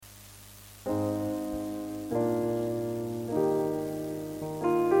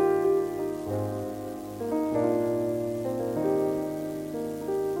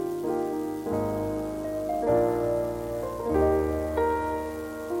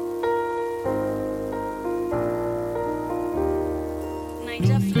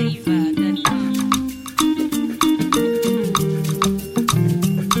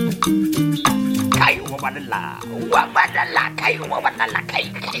kai.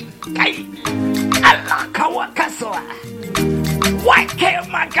 Alaka wakaswa. Wake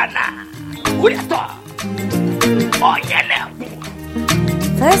magana. Kuyato. Oh yeah.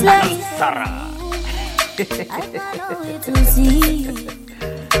 First love. Sarah. I know it to see.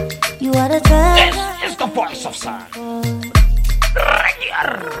 You are the treasure. It's the voice of sun.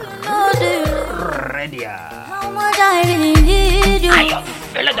 Ready. How much I really need you. Are you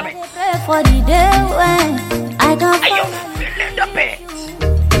feeling the beat? Pray for the day when I can Are you find. feeling the beat?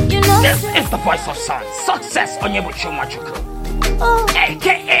 You know, This is the voice of sun. Success on your Machuku. oh,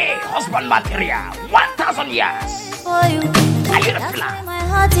 AKA husband material. 1,000 years. for you. Are you the That's filler? why my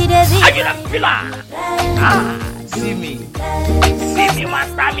heart is a Are you the filler? See me. See me, my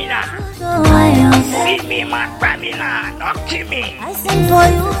stamina. so I am. See me, my stamina. Not kill me. I sing for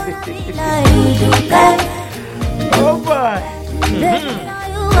you. Like you do, like. Oh boy. Baby, now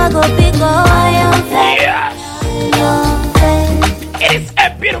you are go pick up. I am Yes. your face. It is a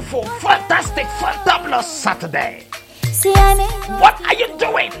beautiful, fantastic, fantabulous Saturday. See, I need. What are you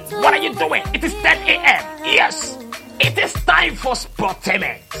doing? What are you doing? It is 10 a.m. Yes. It is time for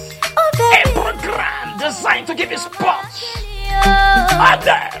Sportainment. Okay. A program designed to give you sports,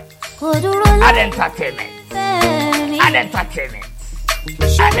 other, Could you roll and it, entertainment. baby? And entertainment.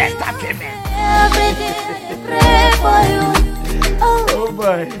 And entertainment. Every day I pray for you. Oh,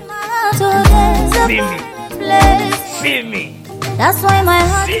 boy. my heart together. See me. Place. See me. That's why my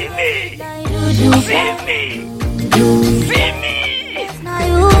heart See me. you do. See me. See me. Now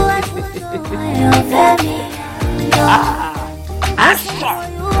you are my baby. Action.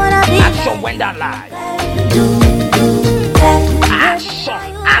 You wanna be Action went down live.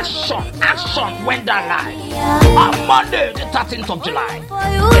 Action went down live. On Monday, the 13th of July.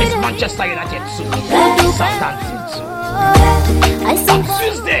 It is Manchester United 2. Southampton 2. I sing On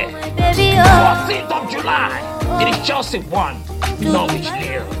Tuesday, baby. 14th of July, it is Chelsea 1, Norwich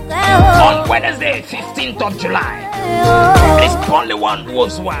 0. On Wednesday, 15th of July, it is Burnley 1,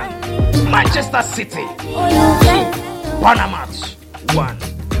 Wolves 1. Manchester City 2, Panama 1.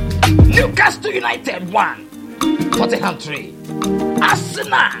 Newcastle United 1, Tottenham 3.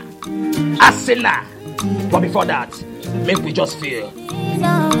 Arsenal. But before that, make we just feel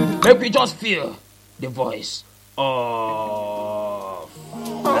the voice of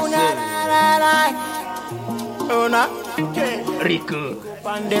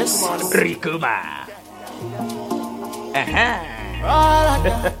Rico Ma.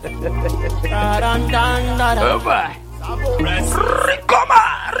 Oh boy.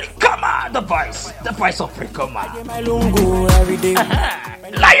 Ricoma, the voice of Ricoma.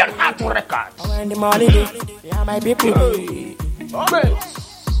 Lionheart Records. My people,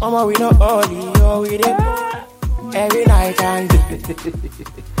 Mama, we know all the we dey every night and day.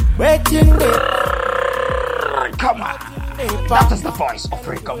 Waiting, Ricoma. That is the voice of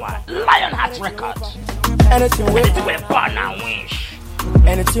Ricoma. Lionheart Records. anything we It's a born and wish.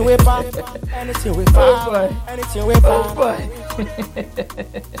 anything we pop, anything we pop, anything we pop.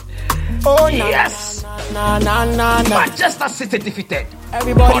 Oh, Yes. na. Manchester City defeated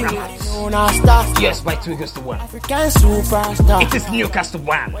Everybody Bournemouth. on our stars. Yes, by 2-1. African superstar. It is Newcastle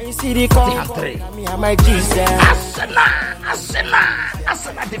 1. When you see the Tottenham come, 3. me and my Jesus.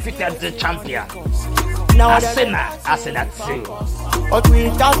 Arsenal defeated the champion. Now Arsenal 2. but we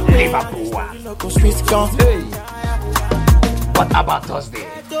got Liverpool 1. no go sweet gun. Hey. What about Thursday?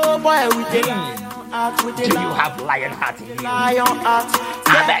 Oh boy, we did out with Do the you have Lionheart in you? lion heart. I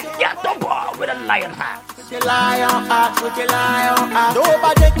bet get the ball with a Lionheart. The lion heart with the lion heart.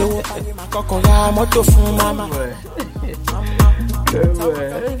 Nobody do. My coco ya moto fun mama.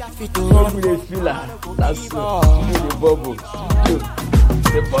 Fit to run. That's the bubble.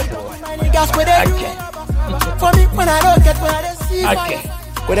 The bubble. My niggas with it. Okay. For me, when I don't get what I see. Okay.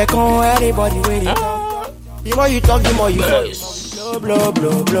 When they come, anybody with it. The more you talk, the more you Yes. blow.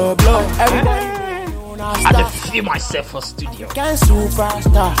 Everybody. I just feel myself for studio. Can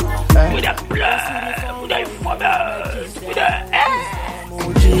superstar. With a blood, with a informant, with a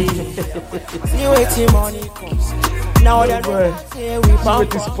See waiting money comes. Now that say we found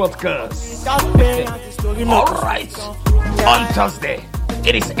with this podcast. got pain and the story no. Alright. On Thursday,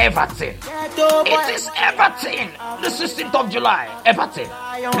 it is Everton. It is Everton. The 16th of July. Everton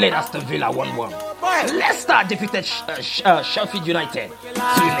played Aston Villa 1-1. Leicester defeated Sheffield United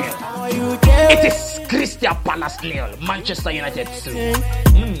 2-0. It is Crystal Palace 0. Manchester United 2.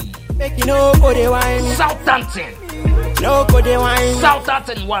 Make you know go they wine. Southampton. No go they wine.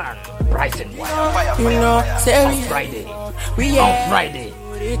 Southampton 1. Brighton 1. You know, say On Friday. we On Friday,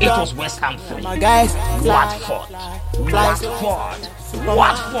 it was West Ham 3. my guys. Watford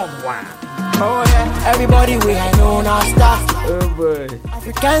 1. Oh yeah, everybody we I know now staff. Oh boy.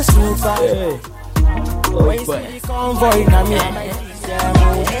 African super. Hey. Oh boy. Convoy na me.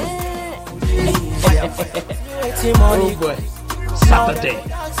 Oh boy. Saturday.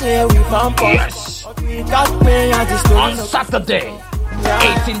 Yes. On Saturday,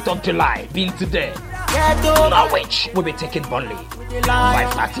 18th of July, being today, Norwich will be taking Burnley by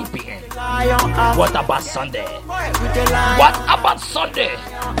 30 p.m. What about Sunday? What about Sunday?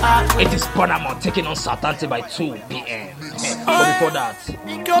 It is Sportainment taking on Southampton by 2 p.m. But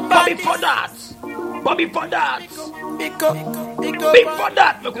before that,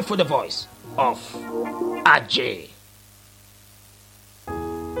 looking for the voice of Ajay.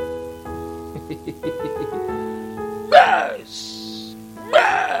 Yes.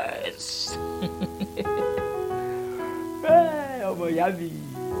 Oh boy, Yavi.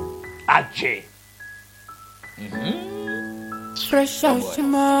 Ajay. Fresh out your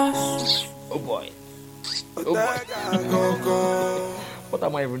mouth. Oh boy. What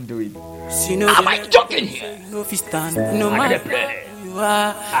am I even doing? Am I joking here? No fi stand, no I'm matter gonna play. you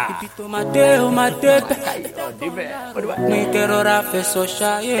are. If it to my day, oh my day. Me quiero rafe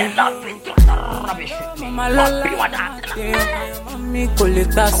social, yeah. My lala, mami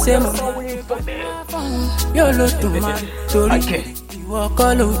coleta semo. Yo lo tuma, tori. Walk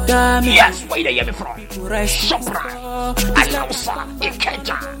all over me. Yes, where they hear me from? Shopra, Alausa,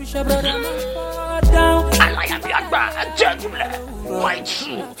 Ikeja. Alaya Biagba, Jagula, White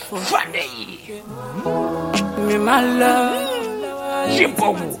Shoe, Friday. Me my love.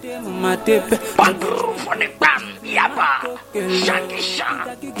 Jibogu, Pagru for the Bam, Yaba, Shakisha,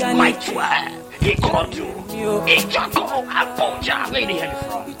 Maitwa, Ikodu, Ijako, Abuja. Where they hear me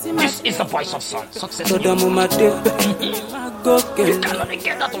from? This is the voice of son. Success. You cannot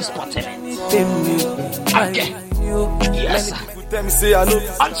get that on Sportainment. Okay. Yes, sir. On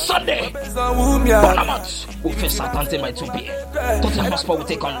Sunday, Sportainment will face Southampton by 2 p.m. Tottenham Hotspur will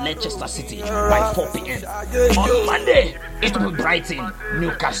take on Leicester City by 4 p.m. On Monday, it will be Brighton,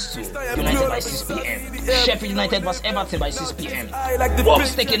 Newcastle United by 6 p.m. Sheffield United vs Everton by 6 p.m.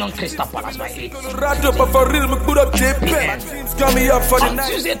 Wolves taking on Crystal Palace by 8 p.m. On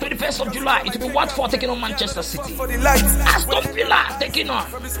Tuesday, 21st of July, it will be Watford taking on Manchester City. Aston Villa taking on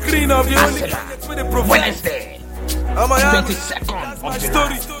Arsenal. Wednesday, 22nd of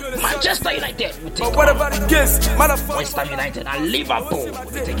July, Manchester United will take on West Ham United, and Liverpool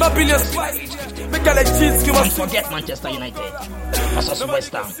will be taking on Don't forget Manchester United versus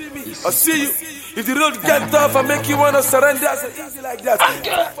West Ham. I'll see you. If the road get tough and make you want to surrender, it's easy like that. And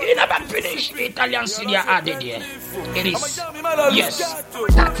you never finish Italian Serie A added here. It is, yes,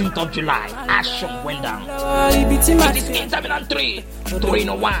 13th of July, action went down. It is Inter Milan 3,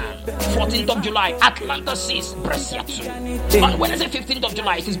 Torino 1. 14th of July, Atlanta 6, Brescia 2. On Wednesday, 15th of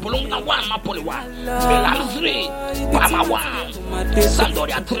July, it is Bologna 1, Napoli 1. Milan 3, Parma 1.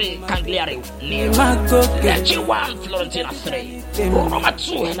 Sampdoria 3, Cagliari 0. Lecce 1, Fiorentina 3. Roma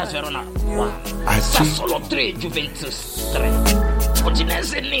 2, Hellas Verona 1. Sassuolo 3, Juventus 3.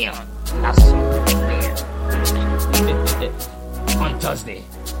 Udinese 0. Lazio 0. On Thursday,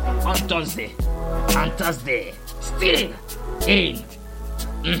 still in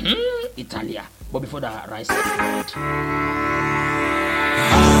Italia. But before that, Rice. I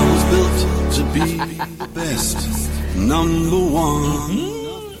was built to be the best, number one.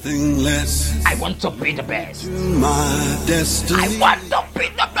 Thing less. I want to be the best. My destiny. I want to be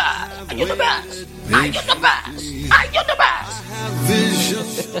the best. Are you the best? Are you the best? Are you the best? Vision.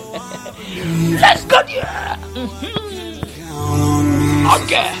 Let's go there.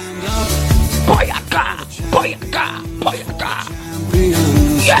 Okay. Boyaka.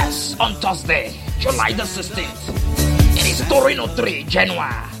 Yes, on Thursday, July the 16th, it is Torino 3,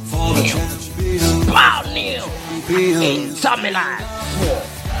 Genoa 0. Spal 0. Inter Milan 4.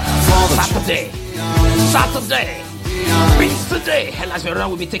 Saturday, Beats today. Hellas Verona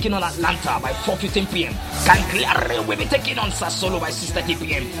will be taking on Atlanta by 4:15 p.m. Cagliari will be taking on Sassuolo by 6:30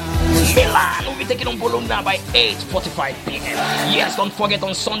 p.m. Milan will be taking on Bologna by 8:45 p.m. Yes, don't forget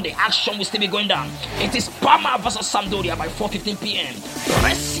on Sunday, action will still be going down. It is Parma versus Sampdoria by 4:15 p.m.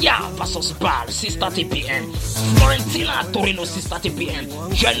 Brescia versus Bari 6:30 p.m. Fiorentina Torino 6:30 p.m.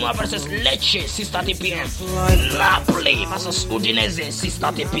 Genoa versus Lecce 6:30 p.m. Napoli versus Udinese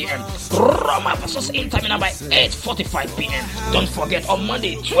 6:30 p.m. Roma versus Inter Milan by 8:45 p.m. Don't forget on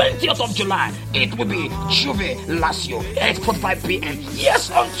Monday 20th of July it will be Juve Lazio 8:45 p.m. Yes,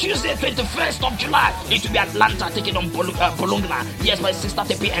 on Tuesday 21st of July it will be Atlanta taking on Bologna. Yes, by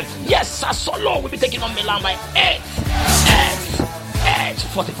 6:30 p.m. Yes, Sassuolo will be taking on Milan by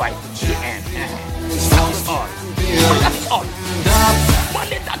 8:45 p.m. That is all.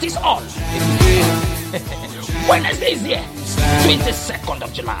 Only that is all. Wednesday is here, 22nd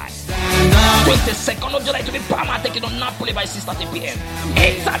of July. 22nd of July to be Parma taking on Napoli by 6:30 p.m.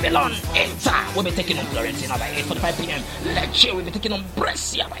 Inter Milan, Inter will be taking on Fiorentina by 8:45 p.m. Lecce will be taking on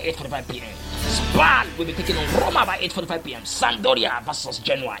Brescia by 8:45 p.m. Spal will be taking on Roma by 8:45 p.m. Sampdoria versus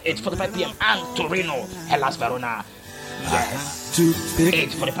Genoa 8:45 p.m. and Torino, Hellas Verona. Yes,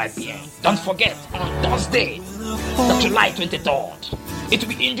 8:45 p.m. Don't forget, on Thursday, the July 23rd, it will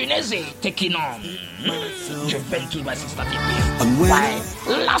be Indonesia taking on Juventus by 6:30 p.m. While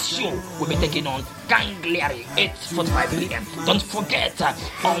Lazio will be taking on Cagliari 8:45 p.m. Don't forget,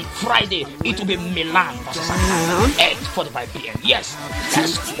 on Friday, it will be Milan versus Atalanta 8:45 p.m. Yes,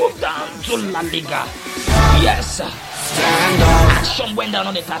 let's move down to La Liga. Yes. Action went down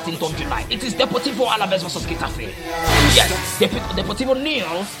on the 13th of July. It is Deportivo Alaves versus Getafe. Yes, Deportivo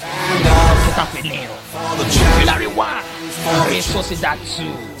nil, Getafe nil. Villarreal 1, Real Sociedad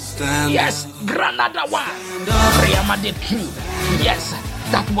 2. Yes, Granada 1, Real Madrid 2. Yes,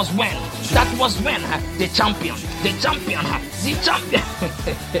 that was when the champion.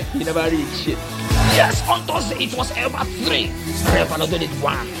 You never reach it. Yes, on Thursday it was Elba 3, Real Valladolid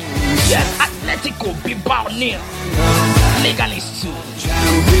 1. Yes, Atletico Bilbao nil, Leganes 2.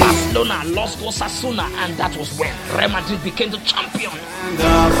 Barcelona lost to Osasuna, and that was when Real Madrid became the champion.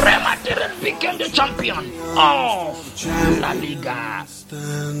 Real Madrid became the champion of La Liga.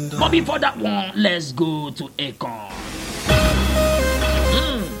 But before that one, let's go to Akon.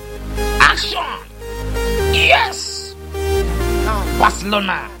 Action! Yes!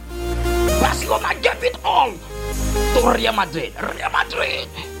 Barcelona gave it all to Real Madrid. Real Madrid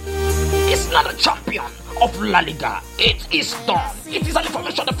is not a champion of La Liga. It is done. It is an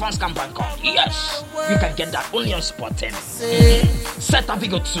information the fans can bank on. Yes, you can get that only on Sportainment. Celta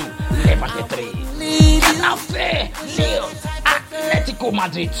Vigo 2, Levante 3. Getafe 0, Atletico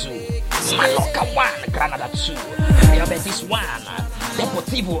Madrid 2. Mallorca 1, Granada 2. Real Betis 1,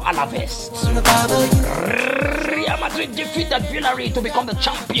 Deportivo Alaves 2. Real Madrid defeated Villarreal to become the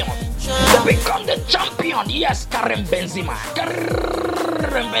champion. Yes, Karim Benzema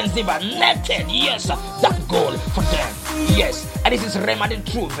netted, yes, that goal for them. Yes, and this is Real Madrid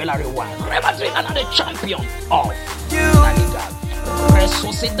 2, Villarreal 1. Real Madrid another champion of La Liga. Real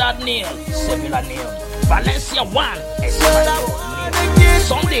Sociedad 0, Sevilla 0. Valencia 1, Espanyol 0.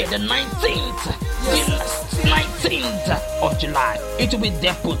 Sunday the 19th of July, it will be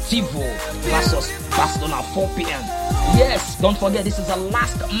Deportivo versus Barcelona 4 p.m. Yes, don't forget this is the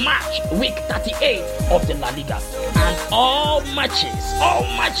last match, week 38 of the La Liga, and almost all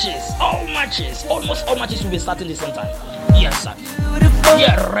matches will be starting the same time. Yes, sir.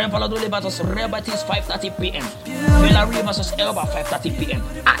 Yeah, Real Valladolid versus Real Betis 5:30 p.m. Villarreal versus Elba 5:30 p.m.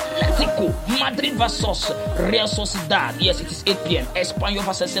 Atletico Madrid versus Real Sociedad. Yes, it is 8 p.m. Espanyol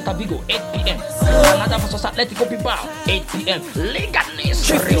versus Celta Vigo 8 p.m. Granada versus Atletico Bilbao 8 p.m.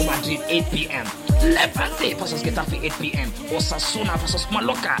 Leganes Real Madrid 8 p.m. Levante versus Getafe 8 p.m. Osasuna versus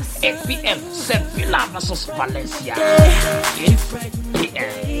Mallorca 8 p.m. Sevilla versus Valencia 8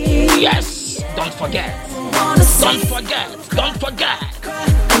 p.m. Yes, don't forget,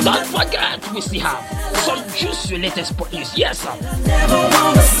 we still have some juicy latest sport news. Yes, sir.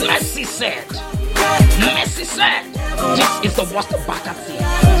 Messi said, this is the worst backup team.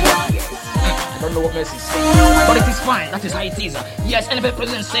 I don't know what Messi said, but it is fine. That is how it is. Yes, NFL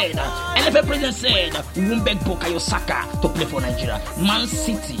president said, we won't beg Bukayo Saka to play for Nigeria. Man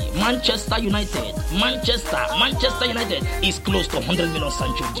City, Manchester United is close to 100 million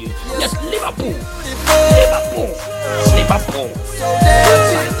Sancho deal. Yes, Liverpool.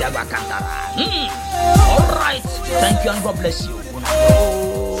 Santiago Alcantara. All right. Thank you and God bless you.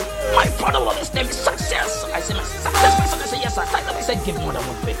 My father Lord, his name is Success. I say my success. My son say yes, sir. Like I said, give more than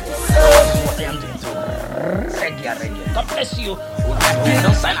one people. This is what I am doing to regular. God bless you.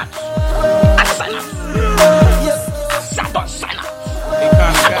 Don't sign up. Yes. Don't sign up.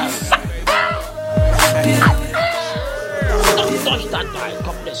 Don't touch that guy.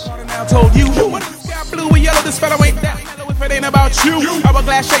 God bless you. I told you. Blue or yellow, this fellow ain't that. If it ain't about you,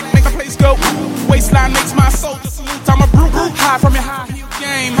 hourglass shape make a place go. Waistline makes my soul. I'm a brew. High from your high heel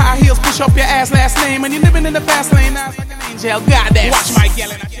game. High heels push up your ass last name. And you're living in the fast lane. Now it's like an angel. Goddamn. Watch my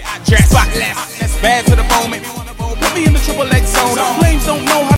yelling. I dress spotless. That's bad to the bone. Maybe you wanna bowl. Put me in the triple X zone. Flames don't know how